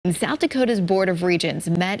South Dakota's Board of Regents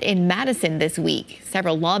met in Madison this week.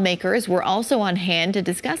 Several lawmakers were also on hand to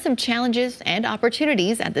discuss some challenges and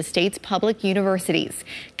opportunities at the state's public universities.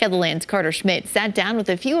 KELOLAND's Carter Schmidt sat down with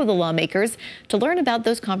a few of the lawmakers to learn about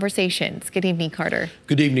those conversations. Good evening, Carter.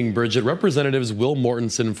 Good evening, Bridget. Representatives Will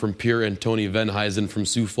Mortensen from Pierre and Tony Venhuizen from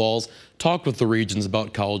Sioux Falls talked with the Regents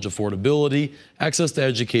about college affordability, access to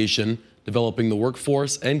education, developing the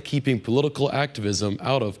workforce, and keeping political activism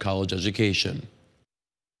out of college education.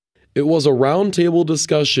 It was a roundtable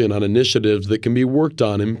discussion on initiatives that can be worked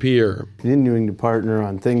on in Pierre. Continuing to partner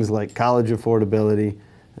on things like college affordability,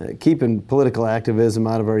 keeping political activism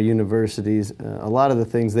out of our universities, a lot of the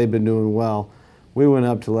things they've been doing well. We went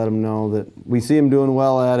up to let them know that we see them doing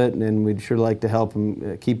well at it, and we'd sure like to help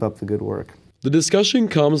them keep up the good work. The discussion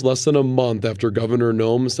comes less than a month after Governor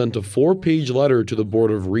Noem sent a 4-page letter to the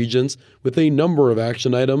Board of Regents with a number of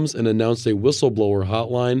action items and announced a whistleblower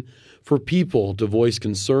hotline for people to voice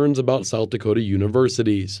concerns about South Dakota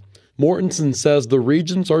universities. Mortensen says the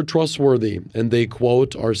Regents are trustworthy and they,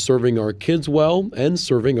 quote, are serving our kids well and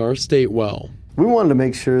serving our state well. We wanted to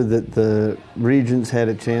make sure that the Regents had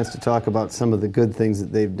a chance to talk about some of the good things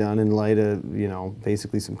that they've done in light of,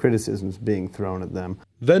 basically some criticisms being thrown at them.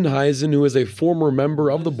 Venhuizen, who is a former member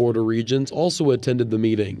of the Board of Regents, also attended the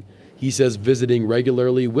meeting. He says visiting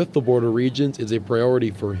regularly with the Board of Regents is a priority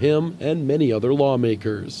for him and many other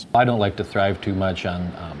lawmakers. I don't like to thrive too much on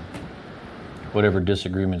whatever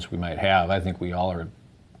disagreements we might have. I think we all are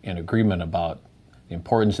in agreement about the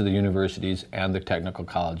importance of the universities and the technical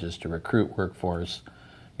colleges to recruit workforce.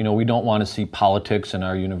 We don't want to see politics in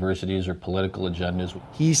our universities or political agendas.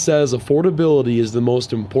 He says affordability is the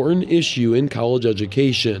most important issue in college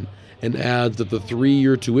education, and adds that the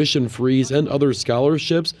 3-year tuition freeze and other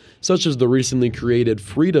scholarships, such as the recently created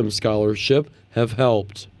Freedom Scholarship, have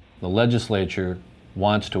helped. The legislature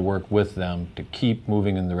wants to work with them to keep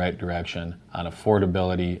moving in the right direction on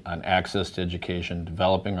affordability, on access to education,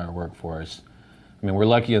 developing our workforce. We're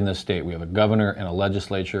lucky in this state. We have a governor and a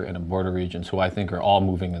legislature and a Board of Regents who I think are all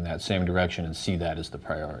moving in that same direction and see that as the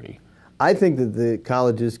priority. I think that the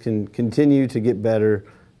colleges can continue to get better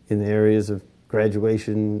in the areas of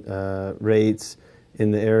graduation rates,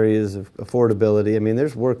 in the areas of affordability.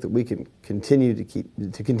 There's work that we can continue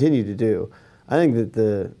to do. I think that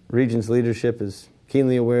the Regents leadership is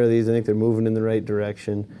keenly aware of these. I think they're moving in the right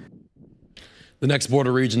direction. The next Board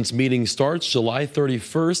of Regents meeting starts July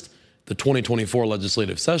 31st. The 2024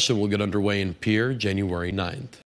 legislative session will get underway in Pierre January 9th.